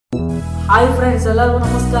Hi friends, ಎಲ್ಲರಿಗೂ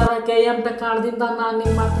ನಮಸ್ಕಾರ. KM tech ಕನ್ನಡದಿಂದ ನಾನು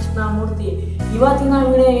ನಿಮ್ಮ ಕೃಷ್ಣ ಮೂರ್ತಿ. ಇವತ್ತಿನ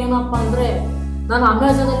ವಿಡಿಯೋ ಏನಪ್ಪ ಅಂದರೆ, ನಾನು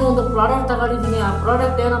ಅಮೆಝಾನಲ್ಲಿ ಒಂದು ಪ್ರಾಡಕ್ಟ್ ತಗೊಂಡಿದ್ದೀನಿ. ಆ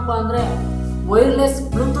ಪ್ರಾಡಕ್ಟ್ ಏನಪ್ಪ ಅಂದರೆ ವೈರ್ಲೆಸ್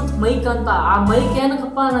ಬ್ಲೂಟೂತ್ ಮೈಕ್ ಅಂತ. ಆ ಮೈಕ್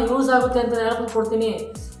ಏನಕ್ಕಪ್ಪ ನಾನು ಯೂಸ್ ಆಗುತ್ತೆ ಅಂತ ಹೇಳ್ಕೊಂಡು ಕೊಡ್ತೀನಿ.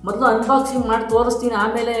 ಮೊದಲು ಅನ್ಬಾಕ್ಸಿಂಗ್ ಮಾಡಿ ತೋರಿಸ್ತೀನಿ,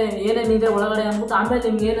 ಆಮೇಲೆ ಏನೇನಿದೆ ಒಳಗಡೆ ಅಂದ್ಬಿಟ್ಟು ಆಮೇಲೆ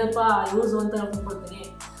ನಿಮ್ಗೆ ಏನಪ್ಪ ಯೂಸು ಅಂತ ಹೇಳ್ಕೊಂಡು ಕೊಡ್ತೀನಿ.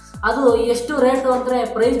 ಅದು ಎಷ್ಟು ರೇಟು ಅಂದರೆ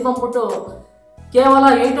ಪ್ರೈಸ್ ಬಂದ್ಬಿಟ್ಟು ಕೇವಲ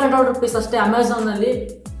 800 ರೂಪೀಸ್ ಅಷ್ಟೇ ಅಮೆಝಾನಲ್ಲಿ.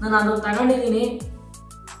 ನಾನು ಅದನ್ನು ತಗೊಂಡಿದ್ದೀನಿ.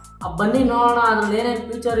 ಬನ್ನಿ ನೋಡೋಣ ಅದ್ರಲ್ಲಿ ಏನೇನು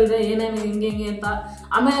ಫ್ಯೂಚರ್ ಇದೆ, ಏನೇನು ಹೆಂಗೆ ಅಂತ.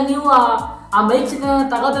 ಆಮೇಲೆ ನೀವು ಆ ಮೈಕ್ಸ್ನ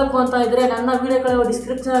ತಗೋಬೇಕು ಅಂತ ಇದ್ದರೆ ನನ್ನ ವೀಡಿಯೋಗಳ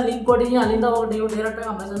ಡಿಸ್ಕ್ರಿಪ್ಷನಲ್ಲಿ ಲಿಂಕ್ ಕೊಟ್ಟಿದ್ದೀನಿ, ಅಲ್ಲಿಂದ ಹೋಗಿ ನೀವು ಡೈರೆಕ್ಟಾಗಿ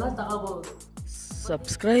ಅಮೆಝಾನಲ್ಲಿ ತಗೋಬಹುದು.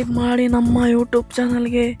 ಸಬ್ಸ್ಕ್ರೈಬ್ ಮಾಡಿ ನಮ್ಮ ಯೂಟ್ಯೂಬ್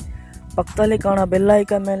ಚಾನಲ್ಗೆ. ಪಕ್ಕದಲ್ಲಿ ಕಾಣೋ ಬೆಲ್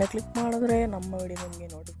ಐಕಾನ್ ಮೇಲೆ ಕ್ಲಿಕ್ ಮಾಡಿದ್ರೆ ನಮ್ಮ ವಿಡಿಯೋ ನಿಮಗೆ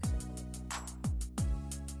ನೋಟಿಫಿಕೇಶನ್.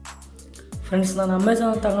 ಫ್ರೆಂಡ್ಸ್, ನಾನು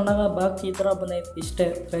ಅಮೆಝಾನ್ ತಗೊಂಡಾಗ ಬಾಕಿ ಈ ಥರ ಬಂದೈತೆ, ಇಷ್ಟೇ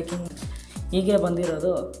ಪ್ಯಾಕಿಂಗ್ ಹೀಗೆ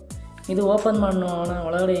ಬಂದಿರೋದು. ಇದು ಓಪನ್ ಮಾಡಿ ನೋಡೋಣ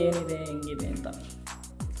ಒಳಗಡೆ ಏನಿದೆ ಹೆಂಗಿದೆ ಅಂತ.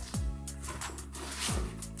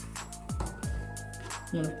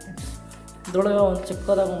 ಇದ್ರೊಳಗೆ ಒಂದು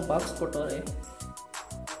ಚಿಕ್ಕದಾಗಿ ಒಂದು ಬಾಕ್ಸ್ ಕೊಟ್ಟವ್ರೆ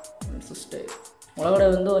ಫ್ರೆಂಡ್ಸ್, ಅಷ್ಟೇ. ಒಳಗಡೆ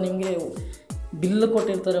ಒಂದು ನಿಮಗೆ ಬಿಲ್ಲು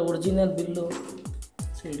ಕೊಟ್ಟಿರ್ತಾರೆ, ಒರಿಜಿನಲ್ ಬಿಲ್ಲು.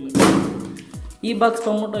 ಈ ಬಾಕ್ಸ್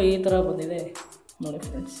ಬಂದ್ಬಿಟ್ಟು ಈ ಥರ ಬಂದಿದೆ ನೋಡಿ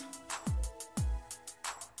ಫ್ರೆಂಡ್ಸ್.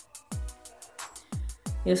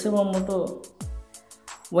 ಹೆಸರು ಬಂದ್ಬಿಟ್ಟು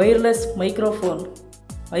ವೈರ್ಲೆಸ್ ಮೈಕ್ರೋಫೋನ್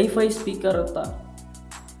ಐಫೈ ಸ್ಪೀಕರ್ ಅಂತ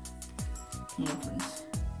ನೋಡಿ ಫ್ರೆಂಡ್ಸ್.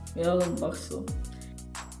 ಯಾವುದೊಂದು ಬಾಕ್ಸು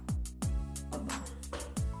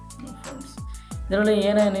ಫ್ರೆಂಡ್ಸ್. ಇದರಲ್ಲಿ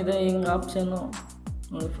ಏನೇನಿದೆ ಹಿಂಗೆ ಆಪ್ಷನ್ನು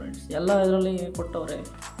ನೋಡಿ ಫ್ರೆಂಡ್ಸ್, ಎಲ್ಲ ಇದರಲ್ಲಿ ಕೊಟ್ಟವ್ರೆ.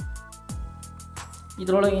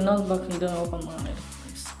 ಇದರೊಳಗೆ ಇನ್ನೊಂದು ಬಾಕ್ಸ್ ಇದೆ, ಓಪನ್ ಮಾಡೋಣ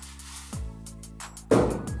ಫ್ರೆಂಡ್ಸ್.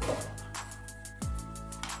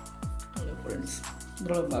 ನೋಡಿ ಫ್ರೆಂಡ್ಸ್,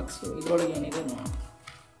 ಇದರೊಳಗೆ ಬಾಕ್ಸು, ಇದರೊಳಗೆ ಏನಿದೆ ನೋಡೋಣ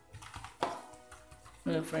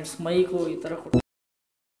ನೋಡಿ ಫ್ರೆಂಡ್ಸ್. ಮೈಕು ಈ ಥರ ಕೊಟ್ಟು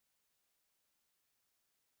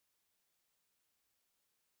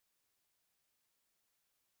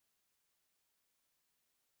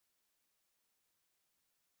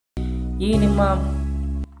ಈ ನಿಮ್ಮ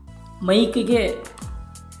ಮೈಕಿಗೆ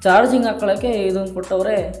ಚಾರ್ಜಿಂಗ್ ಹಾಕೊಳ್ಳೋಕ್ಕೆ ಇದನ್ನು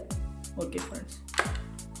ಕೊಟ್ಟವ್ರೆ. ಓಕೆ ಫ್ರೆಂಡ್ಸ್,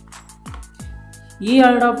 ಈ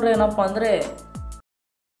ಅಡಾಪ್ಟರ್ ಏನಪ್ಪ ಅಂದರೆ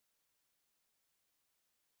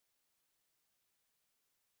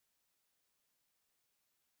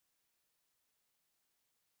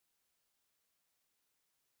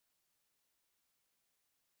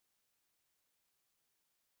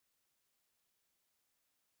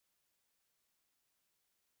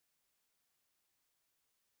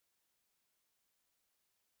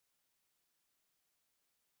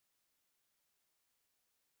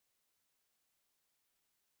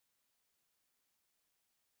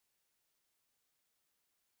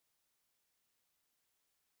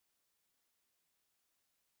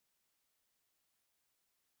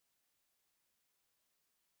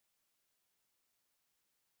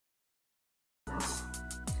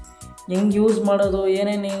ಹೆಂಗೆ ಯೂಸ್ ಮಾಡೋದು,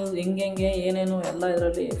 ಏನೇನು ಹೆಂಗೆ ಏನೇನು ಎಲ್ಲ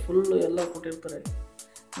ಇದರಲ್ಲಿ ಫುಲ್ಲು ಎಲ್ಲ ಕೊಟ್ಟಿರ್ತಾರೆ.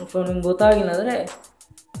 ನಿಮ್ಗೆ ಗೊತ್ತಾಗಿಲ್ಲ ಅಂದರೆ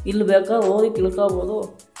ಇಲ್ಲಿ ಬೇಕಾದ್ರೆ ಓದಿ ತಿಳ್ಕೊಬೋದು,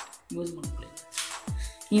 ಯೂಸ್ ಮಾಡ್ಕೊಳ್ಳಿ.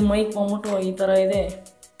 ಈ ಮೈಕ್ ಬಂದ್ಬಿಟ್ಟು ಈ ಥರ ಇದೆ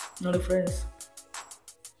ನೋಡಿ ಫ್ರೆಂಡ್ಸ್.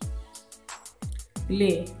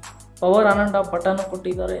 ಇಲ್ಲಿ power on and of button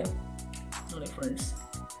ಕೊಟ್ಟಿದ್ದಾರೆ ನೋಡಿ ಫ್ರೆಂಡ್ಸ್.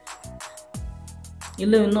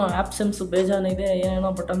 ಇಲ್ಲೂ ಇನ್ನೂ ಆ್ಯಪ್ಸನ್ಸ್ ಬೇಜಾನಿದೆ,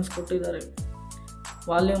 ಏನೇನೋ ಬಟನ್ಸ್ ಕೊಟ್ಟಿದ್ದಾರೆ.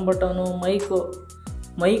 ವಾಲ್ಯೂಮ್ ಬಟನು,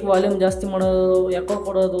 ಮೈಕ್ ವಾಲ್ಯೂಮ್ ಜಾಸ್ತಿ ಮಾಡೋದು, ಎಕೋ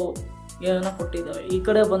ಕೊಡೋದು, ಏನೋ ಕೊಟ್ಟಿದ್ದಾರೆ. ಈ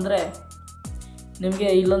ಕಡೆ ಬಂದರೆ ನಿಮಗೆ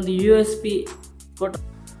ಇಲ್ಲೊಂದು USB ಕೊಟ್ಟು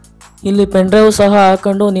ಇಲ್ಲಿ ಪೆನ್ಡ್ರೈವ್ ಸಹ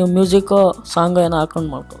ಹಾಕೊಂಡು ನೀವು ಮ್ಯೂಸಿಕ್ಕು ಸಾಂಗ್ ಏನೋ ಹಾಕೊಂಡು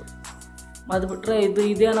ಮಾಡ್ಬೋದು. ಅದು ಬಿಟ್ಟರೆ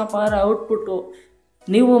ಇದೇನಪ್ಪ ಅಂದರೆ ಔಟ್ಪುಟ್ಟು.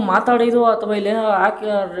 ನೀವು ಮಾತಾಡಿದ್ದು ಅಥವಾ ಇಲ್ಲೇನೋ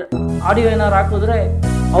ಹಾಕಿ ಆಡಿಯೋ ಏನಾರು ಹಾಕಿದ್ರೆ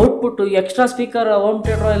output extra speaker, home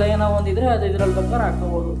theatre ಎಲ್ಲ ಏನೋ ಒಂದಿದ್ರೆ ಅದು ಇದರಲ್ಲಿ ಬೇಕಾದ್ರೆ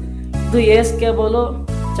ಹಾಕೋಬೋದು. ಇದು AS ಕೇಬಲು,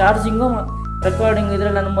 ಚಾರ್ಜಿಂಗು ಮತ್ತು ರೆಕಾರ್ಡಿಂಗ್.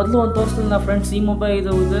 ಇದರಲ್ಲಿ ನಾನು ಮೊದಲು ಒಂದು ತೋರಿಸ್ತಿಲ್ಲ ಫ್ರೆಂಡ್ಸ್. ಈ ಮೊಬೈಲ್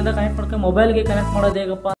ಇದರಿಂದ ಕನೆಕ್ಟ್ ಮಾಡ್ಕೊಂಡು ಮೊಬೈಲ್ಗೆ ಕನೆಕ್ಟ್ ಮಾಡೋದು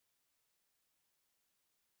ಹೇಗಪ್ಪ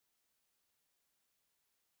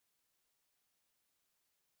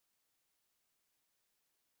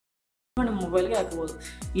ನಿಮ್ಮ ಮೊಬೈಲ್ಗೆ ಹಾಕ್ಬೋದು.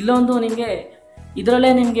 ಇಲ್ಲೊಂದು ನಿಮಗೆ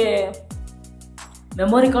ಇದರಲ್ಲೇ ನಿಮಗೆ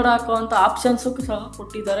ಮೆಮೊರಿ ಕಾರ್ಡ್ ಹಾಕೋವಂಥ ಆಪ್ಷನ್ಸು ಸಹ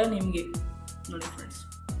ಕೊಟ್ಟಿದ್ದಾರೆ ನಿಮಗೆ ನೋಡಿ ಫ್ರೆಂಡ್ಸ್.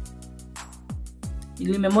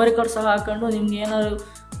 ಇಲ್ಲಿ ಮೆಮೊರಿ ಕಾರ್ಡ್ ಸಹ ಹಾಕೊಂಡು ನಿಮ್ಗೆ ಏನಾದ್ರು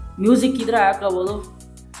ಮ್ಯೂಸಿಕ್ ಇದ್ದರೆ ಹಾಕೋಬೋದು.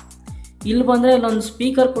 ಇಲ್ಲಿ ಬಂದರೆ ಇಲ್ಲೊಂದು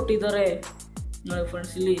ಸ್ಪೀಕರ್ ಕೊಟ್ಟಿದ್ದಾರೆ ನೋಡಿ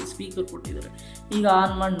ಫ್ರೆಂಡ್ಸ್. ಇಲ್ಲಿ ಸ್ಪೀಕರ್ ಕೊಟ್ಟಿದ್ದಾರೆ. ಈಗ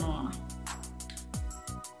ಆನ್ ಮಾಡಿ ನೋಡೋಣ.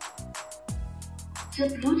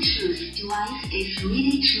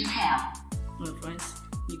 ನೋಡಿ ಫ್ರೆಂಡ್ಸ್,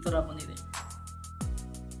 ಈ ಥರ ಬಂದಿದೆ.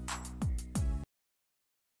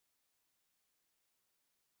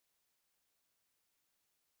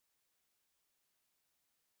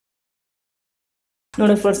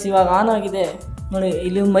 ನೋಡಿ ಫ್ರೆಂಡ್ಸ್, ಇವಾಗ ಆನ್ ಆಗಿದೆ ನೋಡಿ.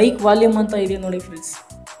 ಇಲ್ಲಿ ಮೈಕ್ ವಾಲ್ಯೂಮ್ ಅಂತ ಇದೆ ನೋಡಿ ಫ್ರೆಂಡ್ಸ್.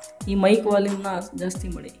 ಈ ಮೈಕ್ ವಾಲ್ಯೂಮ್ನ ಜಾಸ್ತಿ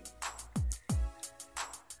ಮಾಡಿ.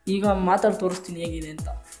 ಈಗ ಮಾತಾಡಿ ತೋರಿಸ್ತೀನಿ ಹೇಗಿದೆ ಅಂತ.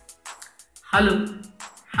 Hello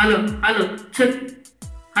hello hello check,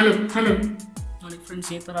 hello hello ನೋಡಿ ಫ್ರೆಂಡ್ಸ್,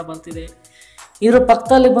 ಈ ಥರ ಬರ್ತಿದೆ. ಇದ್ರ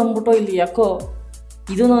ಪಕ್ಕದಲ್ಲಿ ಬಂದ್ಬಿಟ್ಟು ಇಲ್ಲಿ ಯಾಕೋ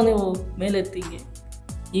ಇದನ್ನು ನೀವು ಮೇಲೆತ್ತಿಗೆ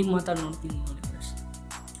ಈಗ ಮಾತಾಡಿ ನೋಡ್ತೀನಿ ನೋಡಿ friends.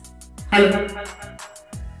 Hello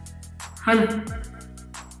hello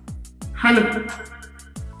hello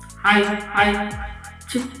hi hi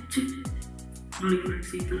check check ನೋಡಿ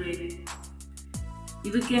ಫ್ರೆಂಡ್ಸ್, ಈ ಥರ ಇದೆ.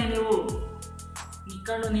 ಇದಕ್ಕೆ ನೀವು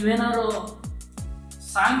ಇಟ್ಕೊಂಡು ನೀವೇನಾದ್ರು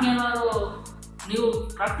ಸಾಂಗ್ ಏನಾದ್ರು ನೀವು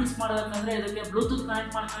ಪ್ರಾಕ್ಟೀಸ್ ಮಾಡಬೇಕಂದ್ರೆ ಇದಕ್ಕೆ ಬ್ಲೂಟೂತ್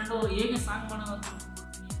ಕನೆಕ್ಟ್ ಮಾಡ್ಕೊಂಡು ಹೇಗೆ ಸಾಂಗ್ ಮಾಡೋದು ಅಂತ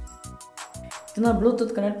ಇದನ್ನು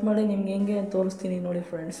ಬ್ಲೂಟೂತ್ ಕನೆಕ್ಟ್ ಮಾಡಿ ನಿಮ್ಗೆ ಹೆಂಗೆ ತೋರಿಸ್ತೀನಿ ನೋಡಿ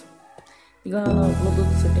ಫ್ರೆಂಡ್ಸ್. ಈಗ ನಾನು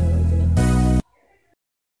ಬ್ಲೂಟೂತ್ ಸೆಟ್ಟಿಂಗ್ ಮಾಡ್ತೀನಿ.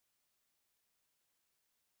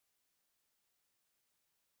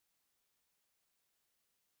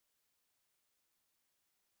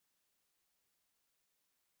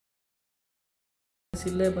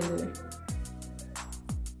 ಇಲ್ಲೇ ಬಂದಿದೆ,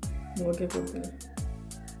 ಓಕೆ ಕೊಡ್ತೀನಿ.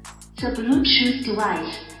 The Bluetooth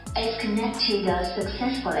device is connected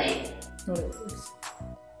successfully. ನೋಡಿ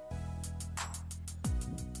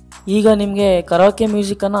ಈಗ ನಿಮಗೆ ಕರಾಕೆ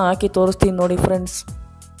ಮ್ಯೂಸಿಕನ್ನು ಹಾಕಿ ತೋರಿಸ್ತೀನಿ ನೋಡಿ ಫ್ರೆಂಡ್ಸ್.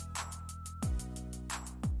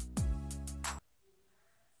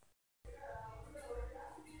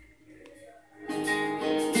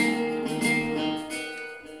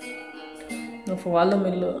 ವಾಲ್ಯೂಮ್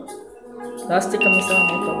ಇಲ್ಲೂ ಜಾಸ್ತಿ ಕಮ್ಮಿ ಸಹ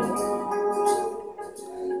ಮಾಡ್ಕೋಬೋದು.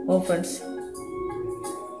 ಓ ಫ್ರೆಂಡ್ಸ್,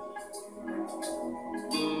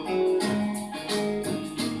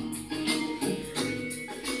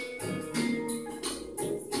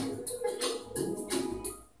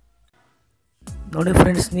 ನೋಡಿ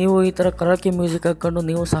ಫ್ರೆಂಡ್ಸ್, ನೀವು ಈ ಥರ ಕರಾಕೆ ಮ್ಯೂಸಿಕ್ ಹಾಕ್ಕೊಂಡು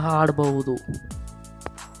ನೀವು ಸಹ ಆಡಬಹುದು.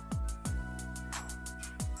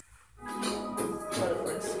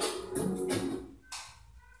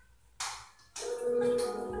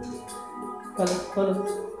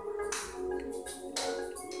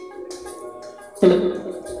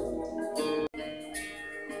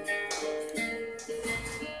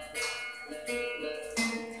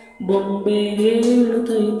 ಬೊಂಬೆ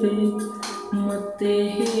ಹೇಳುತ್ತೈತೆ ಮತ್ತೆ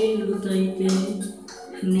ಹೇಳುತ್ತೈತೆ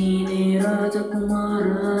ನೀನೇ ರಾಜಕುಮಾರ,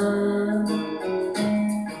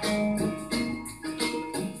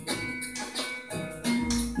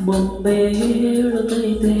 ಬೊಂಬೆ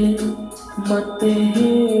ಹೇಳುತ್ತೈತೆ ಮತ್ತೆ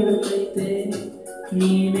ಹೇಳುತ್ತೈತೆ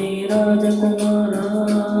ನೀನೇ ರಾಜಕುಮಾರ.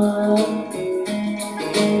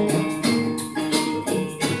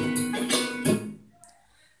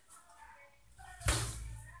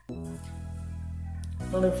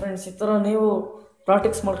 ನೋಡಿ ಫ್ರೆಂಡ್ಸ್, ಈ ಥರ ನೀವು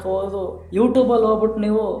ಪ್ರಾಕ್ಟೀಸ್ ಮಾಡ್ಕೋಬೋದು. ಯೂಟ್ಯೂಬಲ್ಲಿ ಹೋಗ್ಬಿಟ್ಟು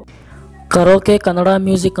ನೀವು ಕರೋಕೆ ಕನ್ನಡ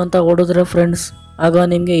ಮ್ಯೂಸಿಕ್ ಅಂತ ಹೊಡಿದ್ರೆ ಫ್ರೆಂಡ್ಸ್, ಆಗ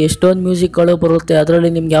ನಿಮಗೆ ಎಷ್ಟೊಂದು ಮ್ಯೂಸಿಕ್ಗಳು ಬರುತ್ತೆ.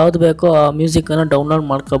 ಅದರಲ್ಲಿ ನಿಮ್ಗೆ ಯಾವುದು ಬೇಕೋ ಆ ಮ್ಯೂಸಿಕನ್ನು ಡೌನ್ಲೋಡ್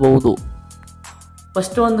ಮಾಡ್ಕೋಬಹುದು.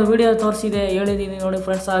 ಫಸ್ಟ್ ಒಂದು ವಿಡಿಯೋ ತೋರಿಸಿದೆ ಹೇಳಿದ್ದೀನಿ ನೋಡಿ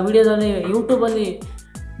ಫ್ರೆಂಡ್ಸ್. ಆ ವಿಡಿಯೋದಲ್ಲಿ ಯೂಟ್ಯೂಬಲ್ಲಿ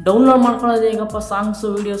ಡೌನ್ಲೋಡ್ ಮಾಡ್ಕೊಳ್ಳೋದು ಹೇಗಪ್ಪ, ಸಾಂಗ್ಸು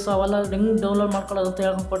ವೀಡಿಯೋಸು ಅವೆಲ್ಲ ಹೆಂಗೆ ಡೌನ್ಲೋಡ್ ಮಾಡ್ಕೊಳ್ಳೋದು ಅಂತ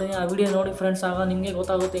ಹೇಳ್ಕೊಡ್ತೀನಿ. ಆ ವಿಡಿಯೋ ನೋಡಿ ಫ್ರೆಂಡ್ಸ್, ಆಗ ನಿಮಗೆ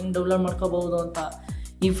ಗೊತ್ತಾಗುತ್ತೆ ಹೆಂಗೆ ಡೌನ್ಲೋಡ್ ಮಾಡ್ಕೋಬಹುದು ಅಂತ.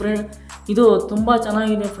 ಇದು ತುಂಬ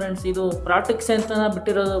ಚೆನ್ನಾಗಿದೆ ಫ್ರೆಂಡ್ಸ್. ಇದು ಪ್ರಾಕ್ಟಿಕ್ಸ್ ಅಂತ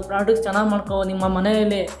ಬಿಟ್ಟಿರೋದು. ಪ್ರಾಕ್ಟಿಕ್ಸ್ ಚೆನ್ನಾಗಿ ಮಾಡ್ಕೋಬೋದು ನಿಮ್ಮ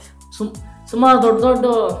ಮನೆಯಲ್ಲಿ. ಸುಮಾರು ದೊಡ್ಡ ದೊಡ್ಡ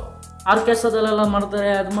ಆರ್ಕೆಸ್ಟ್ರಾದಲ್ಲೆಲ್ಲ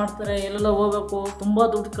ಮಾಡ್ತಾರೆ, ಅದು ಮಾಡ್ತಾರೆ, ಎಲ್ಲೆಲ್ಲ ಹೋಗ್ಬೇಕು, ತುಂಬ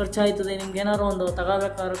ದುಡ್ಡು ಖರ್ಚಾಯ್ತದೆ. ನಿಮ್ಗೆ ಏನಾದ್ರು ಒಂದು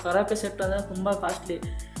ತಗೋಬೇಕಾದ್ರೆ ಕರಾಕೆ ಸೆಟ್ ಅಂದರೆ ತುಂಬ ಕಾಸ್ಟ್ಲಿ.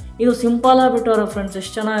 ಇದು ಸಿಂಪಲಾಗಿ ಬಿಟ್ಟವ್ರೆ ಫ್ರೆಂಡ್ಸ್,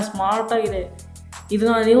 ಎಷ್ಟು ಚೆನ್ನಾಗಿ ಸ್ಮಾರ್ಟಾಗಿದೆ.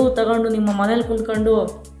 ಇದನ್ನ ನೀವು ತಗೊಂಡು ನಿಮ್ಮ ಮನೇಲಿ ಕುಂತ್ಕೊಂಡು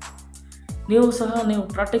ನೀವು ಸಹ ನೀವು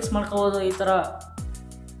ಪ್ರಾಕ್ಟೀಸ್ ಮಾಡ್ಕೋಬೋದು. ಈ ಥರ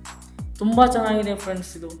ತುಂಬ ಚೆನ್ನಾಗಿದೆ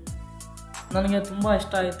ಫ್ರೆಂಡ್ಸ್. ಇದು ನನಗೆ ತುಂಬ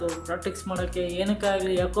ಇಷ್ಟ ಆಯಿತು ಪ್ರಾಕ್ಟೀಸ್ ಮಾಡೋಕ್ಕೆ. ಏನಕ್ಕೆ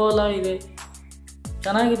ಆಗಲಿ ಎಕೋಲ ಇದೆ,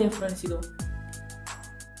 ಚೆನ್ನಾಗಿದೆ ಫ್ರೆಂಡ್ಸ್. ಇದು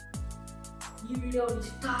ಈ ವಿಡಿಯೋ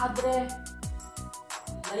ಇಷ್ಟ ಆದರೆ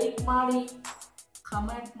ಲೈಕ್ ಮಾಡಿ,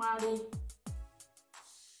 ಕಮೆಂಟ್ ಮಾಡಿ.